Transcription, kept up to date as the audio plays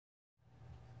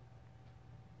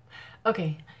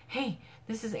Okay, hey,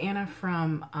 this is Anna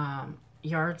from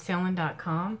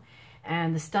yardsailin.com,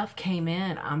 and the stuff came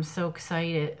in. I'm so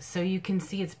excited. So you can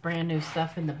see it's brand new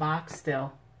stuff in the box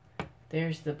still.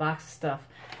 There's the box of stuff.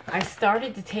 I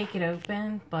started to take it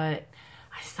open, but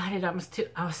I decided I was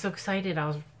so excited. I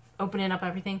was opening up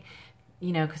everything,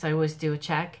 you know, because I always do a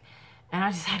check, and I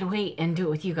just had to wait and do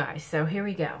it with you guys. So here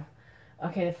we go.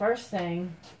 Okay, the first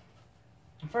thing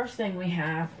we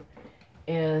have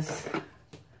is,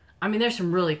 I mean, there's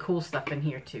some really cool stuff in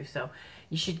here too. So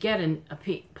you should get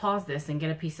pause this and get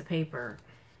a piece of paper,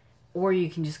 or you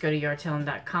can just go to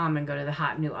yardsailin.com and go to the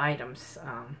hot new items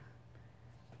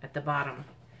at the bottom.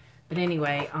 But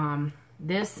anyway,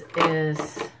 this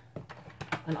is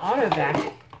an auto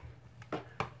vac.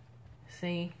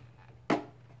 See,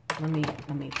 let me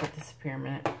put this up here a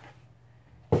minute.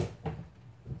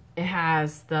 It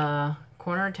has the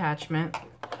corner attachment,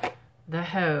 the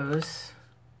hose,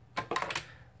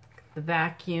 the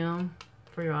vacuum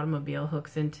for your automobile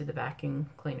hooks into the vacuum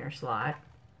cleaner slot.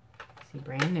 See,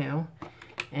 brand new.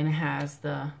 And it has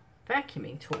the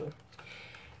vacuuming tool.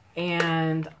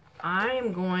 And I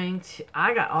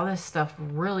got all this stuff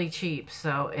really cheap,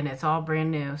 so, and it's all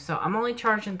brand new. So I'm only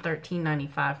charging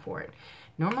 $13.95 for it.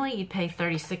 Normally you'd pay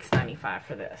 $36.95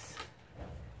 for this.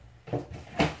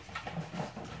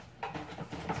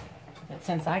 But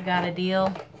since I got a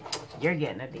deal, you're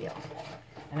getting a deal.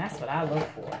 And that's what I look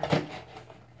for.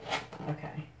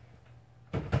 Okay.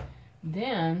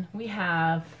 Then we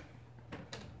have,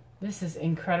 this is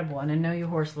incredible, and I know you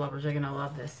horse lovers are going to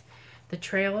love this. The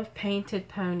Trail of Painted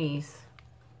Ponies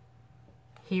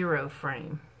Hero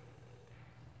Frame.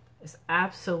 It's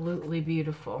absolutely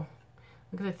beautiful.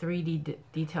 Look at the 3D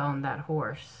detail on that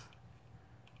horse.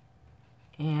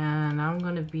 And I'm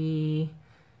going to be,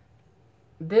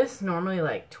 this normally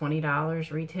like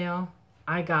 $20 retail.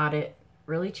 I got it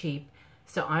really cheap,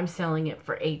 so I'm selling it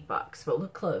for $8. But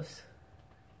look close.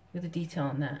 Look at the detail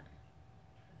on that.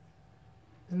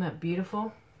 Isn't that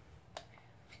beautiful?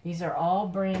 These are all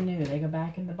brand new. They go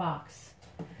back in the box.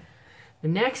 The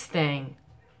next thing,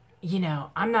 you know,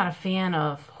 I'm not a fan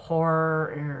of horror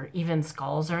or even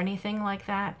skulls or anything like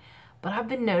that, but I've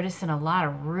been noticing a lot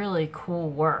of really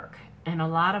cool work and a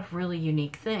lot of really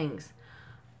unique things.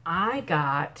 I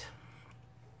got,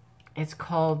 it's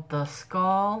called the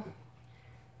Skull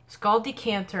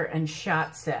Decanter and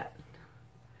Shot Set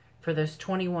for those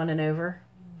 21 and over.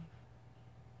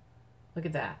 Look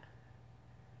at that.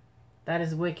 That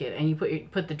is wicked. And you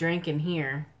put the drink in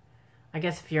here. I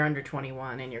guess if you're under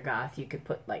 21 and you're goth, you could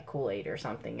put like Kool-Aid or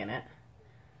something in it.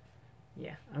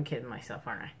 Yeah, I'm kidding myself,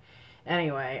 aren't I?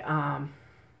 Anyway,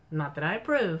 not that I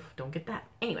approve. Don't get that.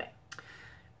 Anyway,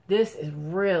 this is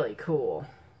really cool.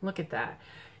 Look at that.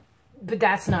 But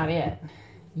that's not it.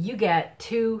 You get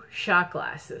 2 shot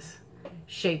glasses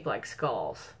shaped like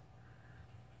skulls.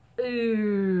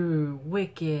 Ooh,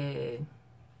 wicked.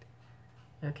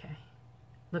 Okay.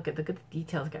 Look at the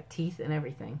details. Got teeth and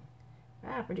everything.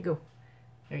 Ah, where'd you go?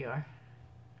 There you are.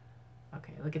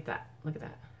 Okay, look at that. Look at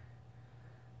that.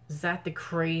 Is that the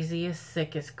craziest,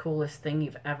 sickest, coolest thing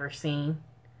you've ever seen?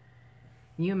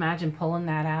 Can you imagine pulling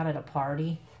that out at a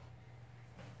party?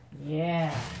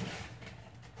 Yeah.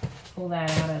 Pull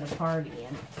that out at a party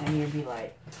and you'd be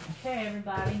like, okay,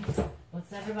 everybody,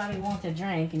 what's everybody want to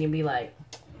drink? And you'd be like,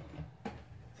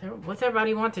 so what's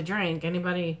everybody want to drink?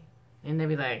 Anybody? And they'd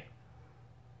be like,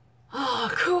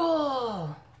 oh,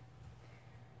 cool.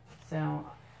 So,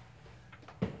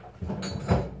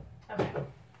 okay.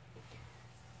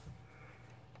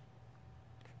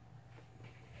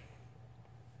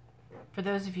 For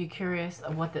those of you curious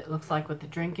of what it looks like with the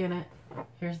drink in it,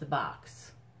 here's the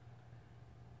box.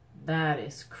 That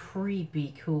is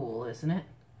creepy cool, isn't it?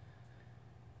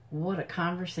 What a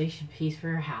conversation piece for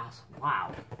your house.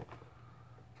 Wow.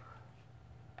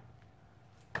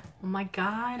 Oh my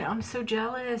God, I'm so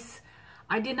jealous.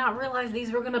 I did not realize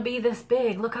these were going to be this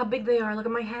big. Look how big they are. Look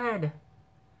at my head.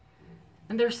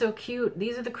 And they're so cute.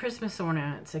 These are the Christmas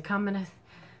ornaments. They come in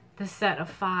the set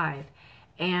of 5.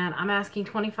 And I'm asking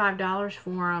 $25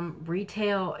 for them.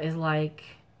 Retail is like,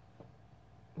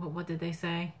 what did they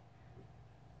say?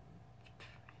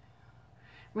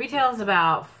 Retail is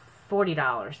about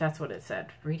 $40. That's what it said.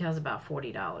 Retail is about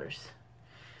 $40.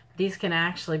 These can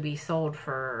actually be sold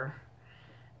for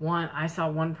I saw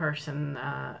one person,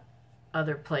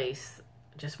 other place,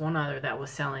 just one other that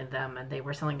was selling them, and they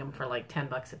were selling them for like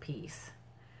 $10 a piece.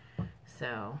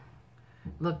 So,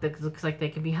 look, it looks like they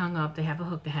can be hung up. They have a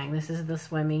hook to hang. This is the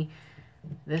swimmy.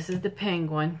 This is the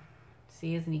penguin.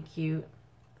 See, isn't he cute?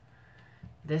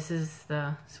 This is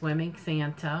the swimming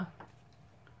Santa.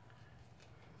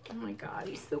 Oh my God,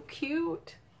 he's so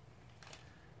cute.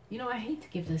 You know, I hate to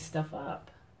give this stuff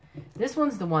up. This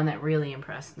one's the one that really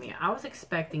impressed me. I was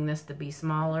expecting this to be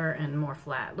smaller and more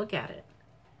flat. Look at it.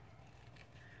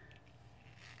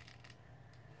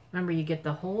 Remember, you get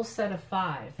the whole set of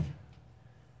 5.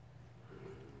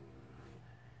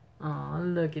 Oh,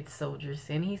 look at Soldier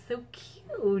Sin. He's so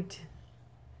cute.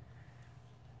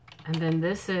 And then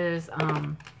this is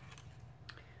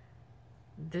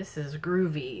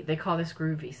Groovy. They call this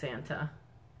Groovy Santa.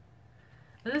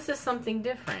 This is something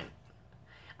different.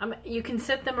 You can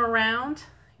set them around,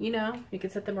 you know. You can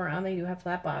set them around. They do have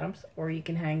flat bottoms, or you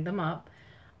can hang them up.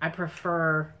 I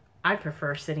prefer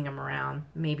sitting them around.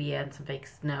 Maybe add some fake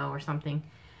snow or something.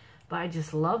 But I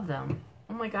just love them.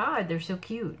 Oh my God, they're so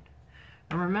cute.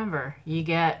 And remember, you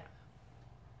get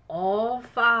all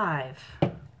 5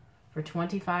 for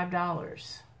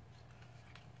 $25.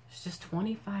 It's just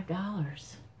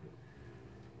 $25.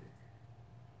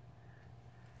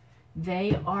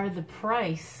 They are the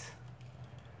price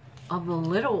of the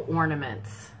little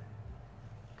ornaments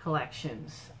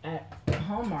collections at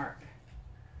Hallmark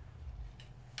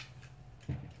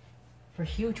for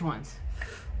huge ones.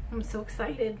 I'm so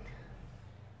excited.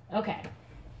 Okay.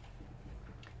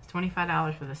 It's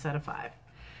 $25 for the set of 5.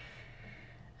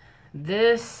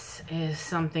 This is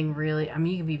something really, I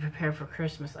mean, you can be prepared for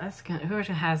Christmas. Whoever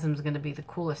has them is going to be the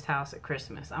coolest house at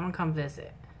Christmas. I'm going to come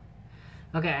visit.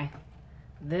 Okay.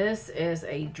 This is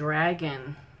a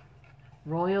dragon,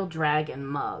 royal dragon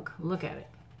mug. Look at it.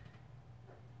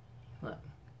 Look.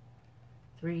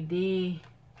 3D.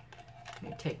 Let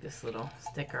me take this little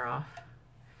sticker off.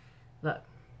 Look.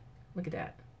 Look at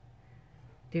that.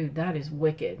 Dude, that is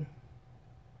wicked.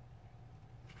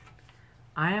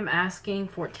 I am asking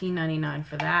 $14.99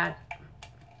 for that.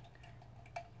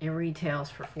 It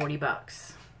retails for 40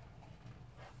 bucks.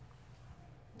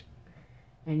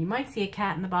 And you might see a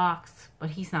cat in the box,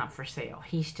 but he's not for sale.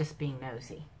 He's just being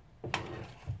nosy.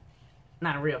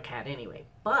 Not a real cat anyway,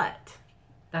 but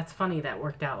that's funny that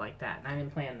worked out like that. And I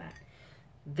didn't plan that.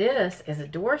 This is a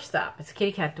doorstop. It's a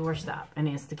kitty cat doorstop. And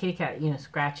it's the kitty cat, you know,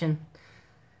 scratching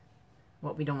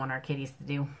what we don't want our kitties to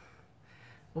do.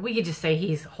 But we could just say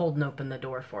he's holding open the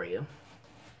door for you.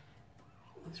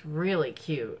 It's really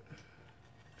cute.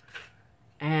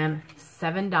 And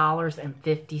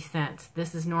 $7.50.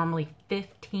 This is normally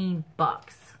 15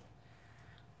 bucks.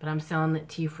 But I'm selling it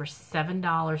to you for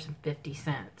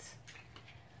 $7.50.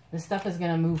 This stuff is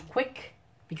going to move quick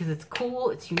because it's cool,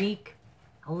 it's unique.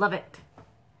 I love it.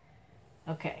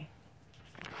 Okay.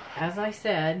 As I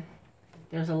said,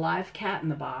 there's a live cat in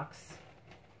the box.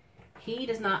 He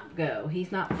does not go.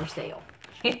 He's not for sale.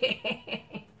 So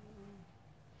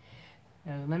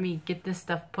let me get this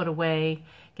stuff put away.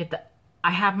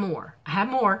 I have more. I have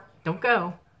more. Don't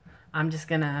go. I'm just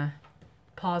going to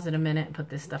pause it a minute and put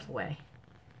this stuff away.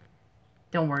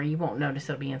 Don't worry. You won't notice.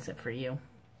 It'll be instant for you.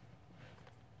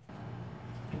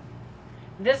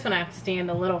 This one I have to stand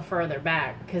a little further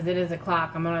back because it is a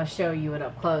clock. I'm going to show you it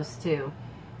up close too.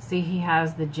 See, he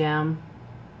has the gem.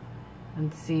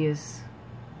 And see his...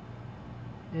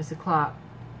 There's the clock.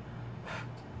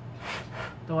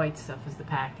 The white stuff is the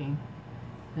packing.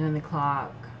 And then the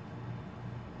clock.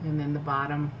 And then the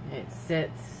bottom, it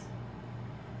sits.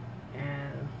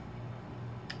 And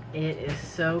it is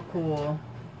so cool.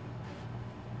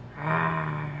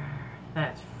 Ah,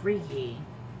 that's freaky.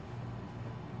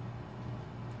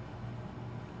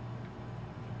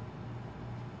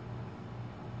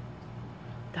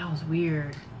 That was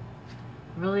weird.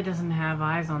 It really doesn't have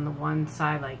eyes on the one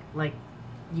side like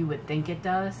you would think it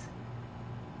does,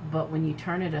 but when you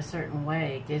turn it a certain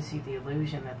way, it gives you the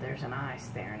illusion that there's an eye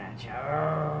staring at you.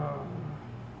 Oh.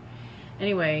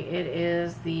 Anyway, it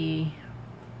is the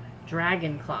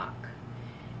dragon clock.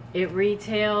 It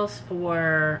retails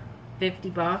for 50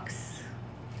 bucks.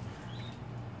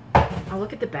 Oh,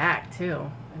 look at the back too.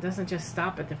 It doesn't just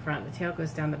stop at the front. The tail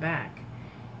goes down the back.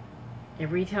 It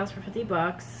retails for 50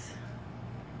 bucks.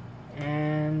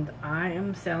 And I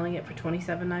am selling it for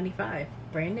 $27.95.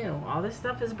 Brand new. All this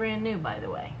stuff is brand new, by the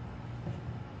way.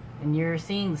 And you're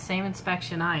seeing the same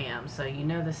inspection I am, so you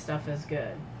know this stuff is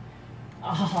good.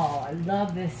 Oh, I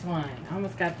love this one. I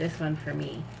almost got this one for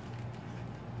me.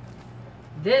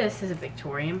 This is a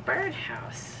Victorian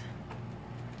birdhouse.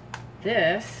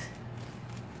 This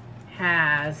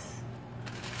has,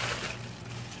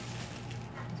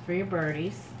 it's for your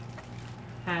birdies.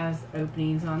 Has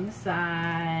openings on the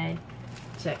side.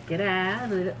 Check it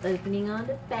out. A little opening on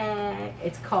the back.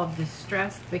 It's called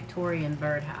Distressed Victorian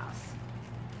Birdhouse.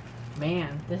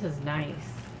 Man, this is nice.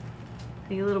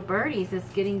 The little birdies, it's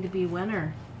getting to be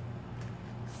winter.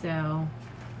 So,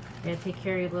 you gotta take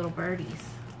care of your little birdies.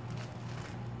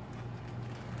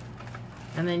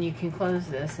 And then you can close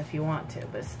this if you want to.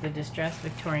 But it's the Distressed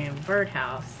Victorian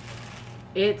Birdhouse.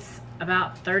 It's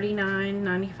about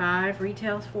 $39.95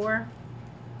 retails for.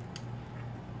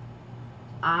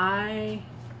 I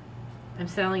am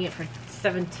selling it for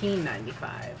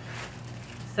 $17.95.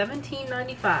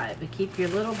 $17.95 to keep your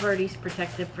little birdies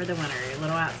protected for the winter. Your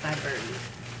little outside birdies.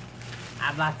 I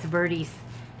have lots of birdies.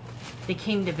 They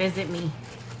came to visit me.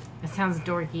 It sounds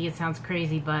dorky, it sounds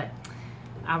crazy, but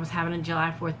I was having a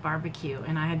July 4th barbecue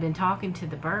and I had been talking to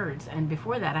the birds, and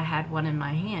before that I had one in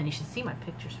my hand. You should see my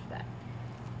pictures for that.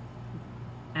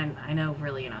 And I know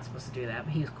really you're not supposed to do that,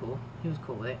 but he was cool. He was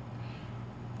cool with it.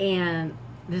 And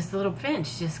this little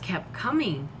finch just kept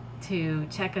coming to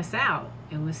check us out.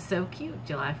 It was so cute.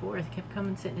 July 4th, kept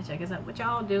coming, sitting to check us out. What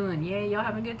y'all doing? Yeah, y'all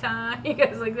having a good time? He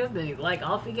goes like this, dude. Like,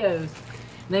 off he goes.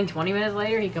 And then 20 minutes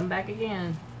later, he come back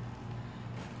again.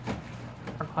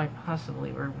 Or quite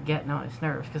possibly we're getting on his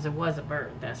nerves, because it was a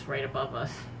bird that's right above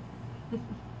us.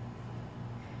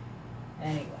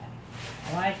 Anyway,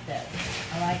 I like this.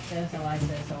 I like this, I like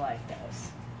this, I like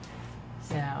this.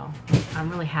 So, I'm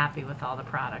really happy with all the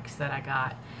products that I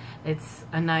got. It's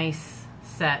a nice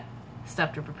set.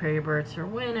 Stuff to prepare your birds for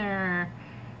winter.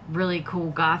 Really cool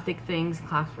gothic things,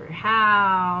 clocks for your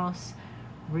house.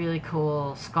 Really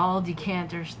cool skull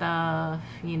decanter stuff.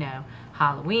 You know,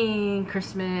 Halloween,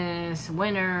 Christmas,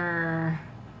 winter.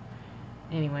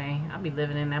 Anyway, I'll be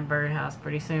living in that birdhouse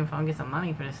pretty soon if I can get some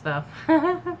money for this stuff.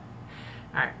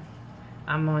 Alright,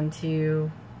 I'm going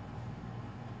to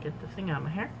get the thing out of my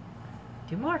hair.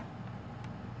 Do more.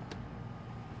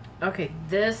 Okay,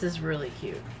 this is really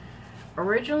cute.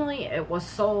 Originally, it was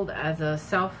sold as a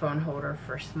cell phone holder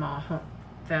for small home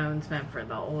phones, meant for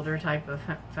the older type of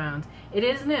phones. It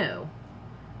is new.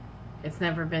 It's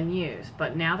never been used,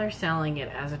 but now they're selling it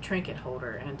as a trinket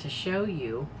holder. And to show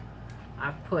you,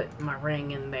 I've put my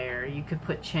ring in there. You could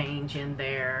put change in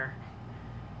there,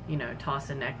 you know, toss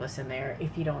a necklace in there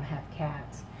if you don't have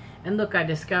cats. And look, I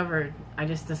just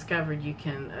discovered you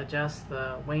can adjust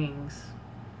the wings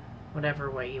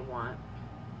whatever way you want.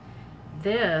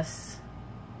 This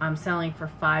I'm selling for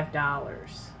 $5.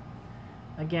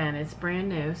 Again, it's brand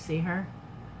new. See her?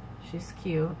 She's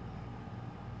cute.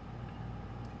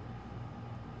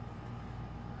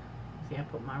 See, I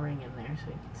put my ring in there so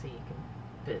you can see you can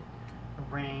fit a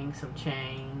ring, some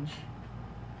change.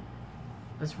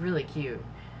 It's really cute.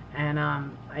 And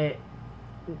it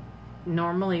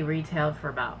normally retailed for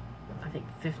about, I think,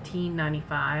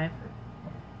 $15.95,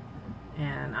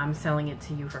 and I'm selling it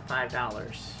to you for $5.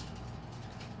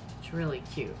 It's really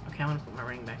cute. Okay, I'm gonna put my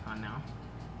ring back on now.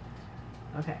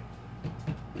 Okay.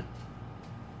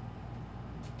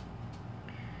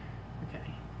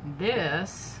 Okay.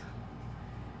 This,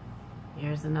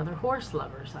 here's another horse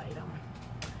lovers item.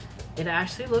 It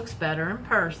actually looks better in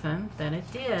person than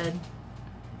it did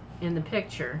in the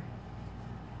picture.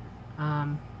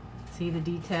 See the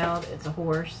detailed? It's a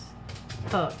horse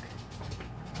hook.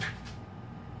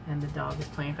 And the dog is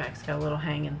playing back. It's got a little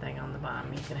hanging thing on the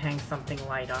bottom. You can hang something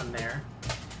light on there.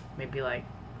 Maybe like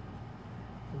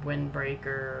a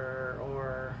windbreaker,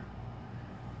 or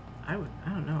I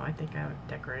don't know. I think I would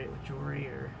decorate it with jewelry,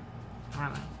 or I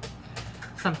don't know.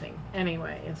 Something.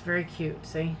 Anyway, it's very cute.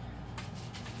 See?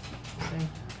 See?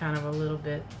 Kind of a little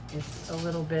bit, it's a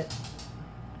little bit,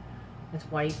 it's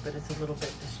white, but it's a little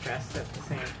bit distressed at the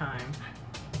same time.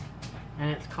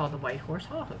 And it's called the White Horse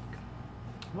Wall Hook.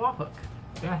 Wall hook.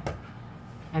 Yeah.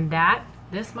 And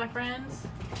this, my friends,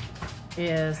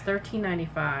 is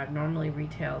 $13.95. Normally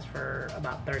retails for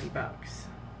about 30 bucks.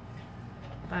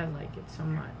 I like it so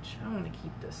much. I want to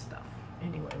keep this stuff.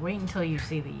 Anyway, wait until you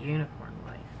see the unicorn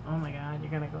life. Oh my god,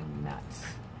 you're gonna go nuts.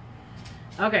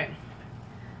 Okay.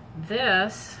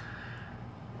 This,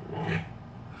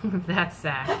 that's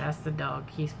Zach. That's the dog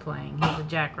he's playing. He's a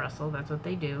Jack Russell. That's what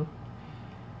they do.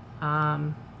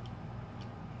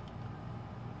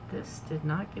 This did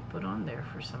not get put on there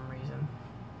for some reason.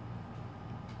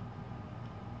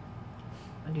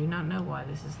 I do not know why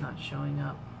this is not showing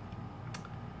up.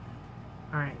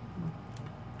 Alright,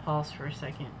 pause for a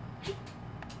second.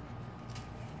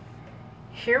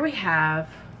 Here we have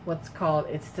what's called,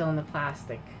 it's still in the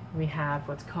plastic. We have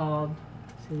what's called,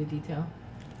 see the detail?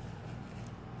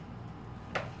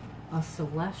 A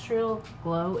celestial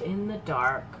glow in the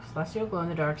dark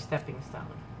stepping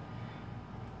stone.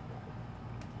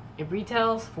 It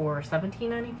retails for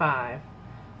 $17.95.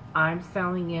 I'm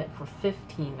selling it for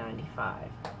 $15.95.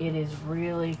 It is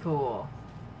really cool.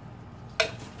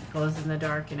 Glows in the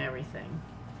dark and everything.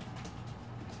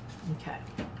 Okay.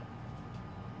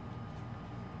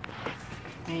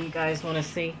 And you guys want to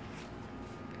see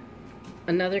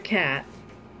another cat,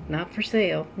 not for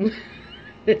sale.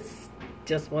 It's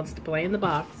just wants to play in the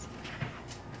box.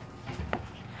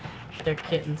 They're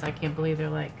kittens. I can't believe they're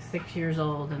like 6 years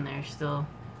old and they're still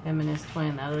him and his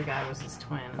twin. The other guy was his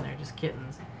twin, and they're just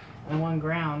kittens. And one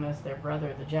ground is their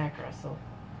brother, the Jack Russell.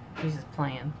 He's just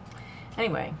playing.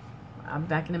 Anyway, I'm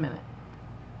back in a minute.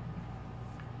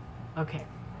 Okay.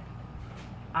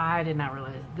 I did not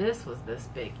realize this was this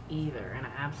big either, and I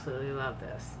absolutely love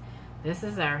this. This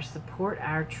is our Support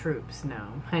Our Troops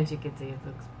gnome. As you can see,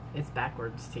 it's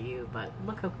backwards to you, but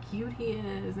look how cute he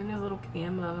is in his little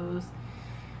camos.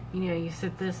 You know, you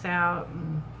sit this out,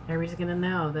 and everybody's gonna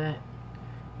know that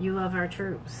you love our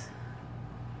troops.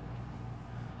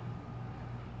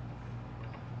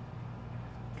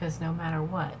 Because no matter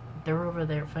what, they're over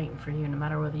there fighting for you. No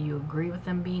matter whether you agree with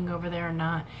them being over there or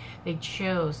not, they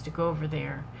chose to go over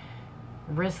there,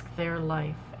 risk their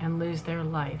life, and lose their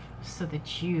life so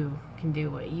that you can do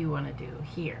what you want to do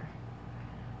here.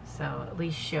 So at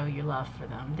least show your love for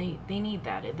them. They need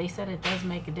that. They said it does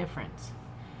make a difference.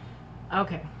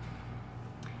 Okay.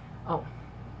 Oh,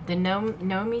 the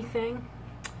Nomi thing.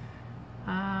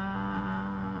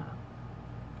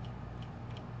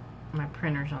 My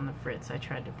printer's on the fritz. I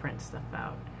tried to print stuff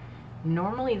out.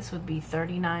 Normally this would be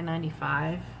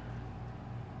 $39.95.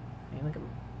 Look at,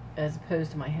 as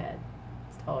opposed to my head.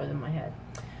 It's taller than my head.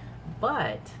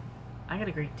 But I got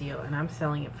a great deal, and I'm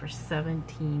selling it for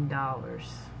 $17.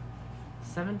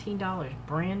 $17,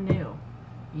 brand new.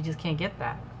 You just can't get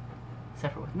that,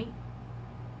 except for with me.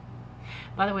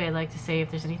 By the way, I'd like to say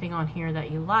if there's anything on here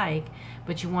that you like,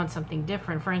 but you want something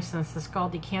different, for instance, the skull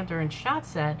decanter and shot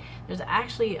set, there's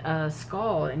actually a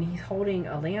skull, and he's holding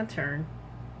a lantern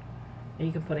that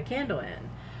you can put a candle in.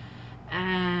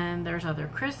 And there's other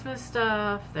Christmas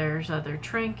stuff, there's other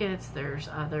trinkets, there's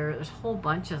whole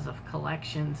bunches of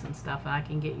collections and stuff I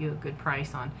can get you a good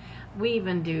price on. We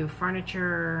even do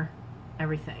furniture,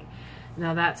 everything.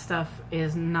 Now that stuff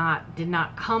did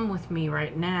not come with me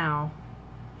right now,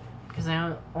 because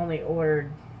I only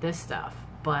ordered this stuff,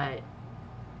 but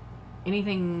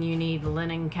anything you need,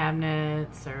 linen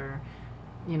cabinets or,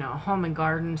 you know, home and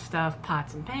garden stuff,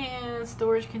 pots and pans,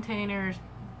 storage containers,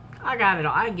 I got it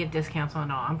all. I get discounts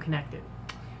on it all. I'm connected.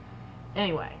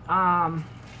 Anyway, now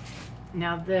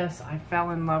this I fell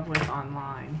in love with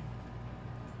online.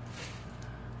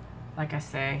 Like I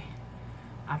say,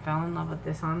 I fell in love with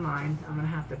this online. I'm gonna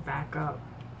have to back up.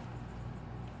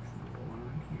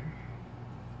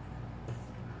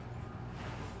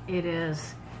 It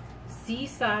is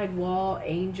Seaside Wall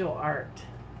Angel Art.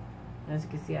 As you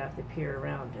can see, I have to peer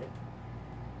around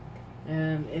it.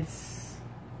 And it's,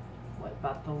 what,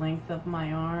 about the length of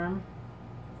my arm?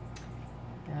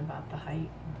 And about the height,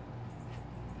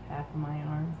 half of my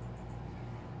arm.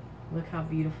 Look how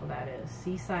beautiful that is.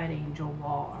 Seaside Angel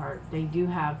Wall Art. They do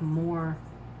have more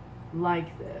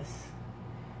like this.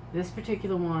 This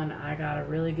particular one, I got a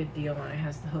really good deal on. It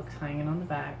has the hooks hanging on the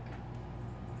back.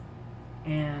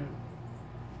 And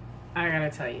I gotta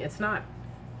tell you, it's not,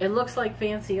 it looks like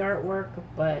fancy artwork,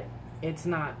 but it's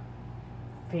not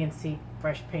fancy,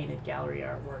 fresh painted gallery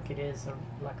artwork. It is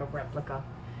like a replica.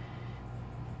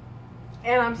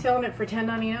 And I'm selling it for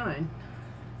 $10.99.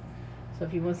 So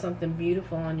if you want something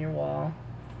beautiful on your wall,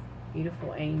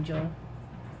 beautiful angel,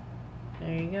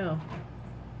 there you go.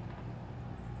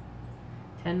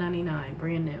 $10.99,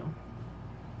 brand new.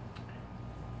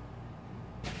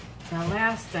 Now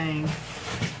last thing,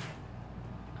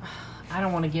 I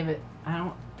don't want to give it, I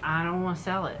don't want to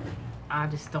sell it. I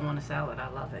just don't want to sell it. I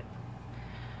love it.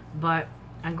 But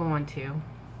I'm going to.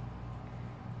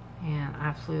 And I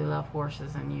absolutely love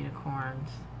horses and unicorns.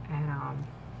 And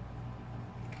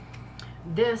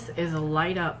this is a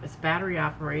light up, it's battery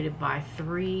operated by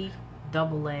 3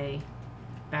 AA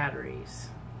batteries.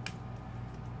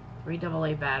 3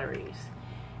 AA batteries.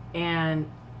 And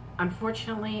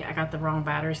unfortunately, I got the wrong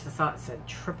batteries. I thought it said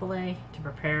AAA to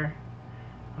prepare.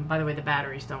 And by the way, the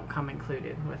batteries don't come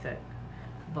included with it.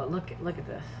 But look at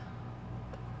this.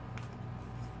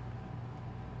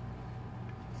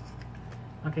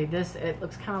 Okay, this, it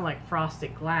looks kind of like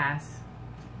frosted glass.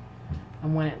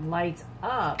 And when it lights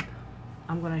up,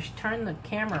 I'm going to turn the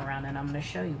camera around and I'm going to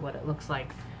show you what it looks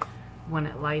like when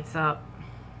it lights up.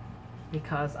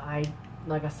 Because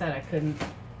like I said, I couldn't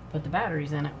put the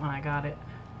batteries in it when I got it.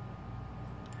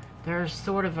 There's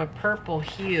sort of a purple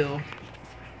hue,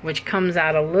 which comes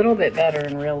out a little bit better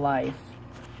in real life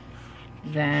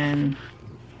than,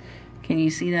 can you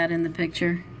see that in the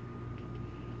picture?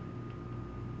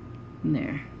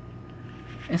 There.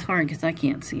 It's hard because I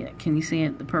can't see it. Can you see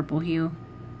it, the purple hue?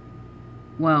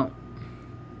 Well,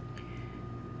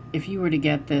 if you were to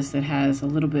get this, it has a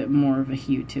little bit more of a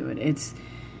hue to it.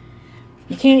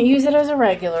 You can't use it as a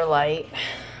regular light.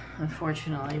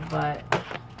 unfortunately, but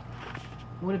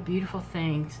what a beautiful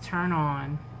thing to turn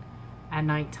on at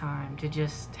nighttime, to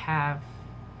just have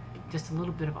just a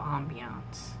little bit of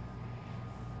ambiance.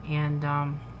 And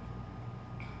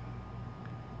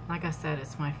like I said,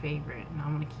 it's my favorite, and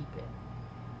I'm gonna keep it.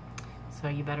 So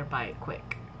you better buy it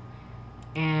quick.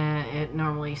 And it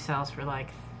normally sells for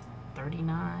like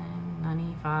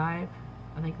 $39.95, I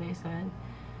think they said.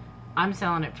 I'm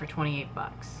selling it for 28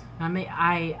 bucks.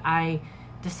 I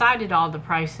decided all the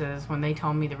prices when they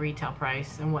told me the retail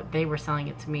price and what they were selling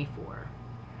it to me for.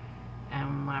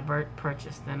 And when I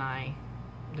purchased, then I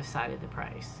decided the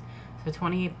price. So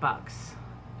 28 bucks.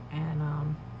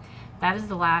 And that is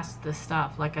the last of the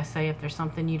stuff. Like I say, if there's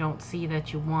something you don't see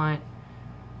that you want,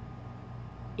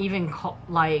 even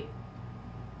like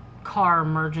car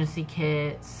emergency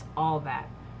kits, all that,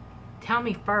 tell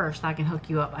me first. I can hook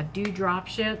you up. I do drop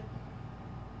ship.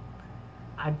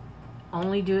 I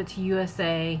only do it to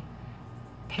USA,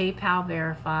 PayPal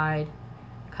verified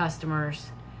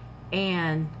customers,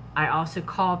 and I also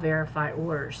call verify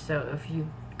orders. So if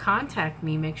you contact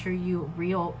me, make sure you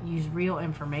use real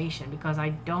information, because I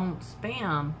don't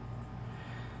spam,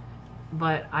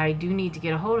 but I do need to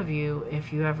get a hold of you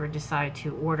if you ever decide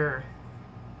to order.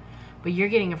 But you're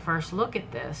getting a first look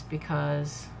at this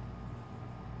because,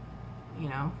 you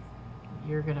know,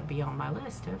 you're going to be on my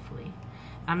list, hopefully.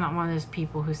 I'm not one of those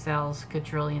people who sells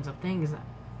quadrillions of things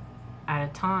at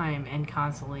a time and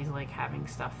constantly like having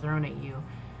stuff thrown at you.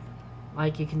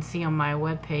 Like you can see on my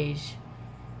webpage,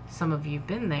 some of you've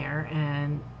been there,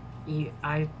 and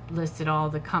I listed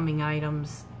all the coming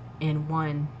items in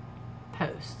one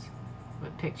post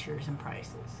with pictures and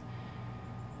prices.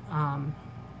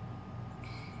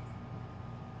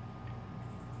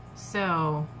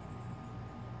 So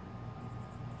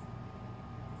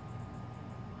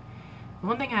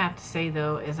one thing I have to say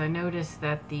though is I noticed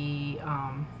that the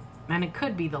and it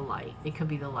could be the light. It could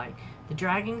be the light. The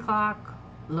dragon clock,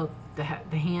 look, the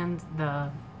hands,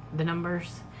 the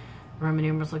numbers, Roman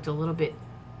numerals looked a little bit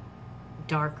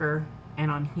darker, and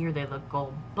on here they look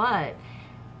gold. But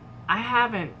I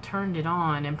haven't turned it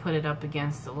on and put it up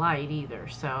against the light either.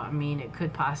 So I mean, it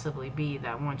could possibly be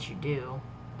that once you do.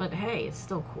 But hey, it's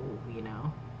still cool, you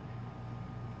know.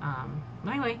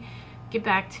 Anyway, get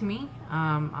back to me.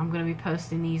 I'm going to be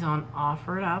posting these on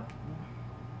Offer Up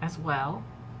as well.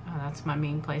 That's my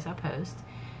main place I post.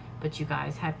 But you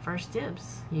guys had first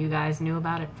dibs. You guys knew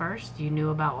about it first. You knew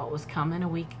about what was coming a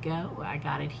week ago. I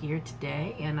got it here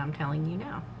today, and I'm telling you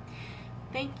now.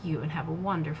 Thank you, and have a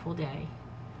wonderful day.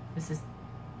 This is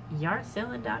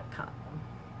yardselling.com.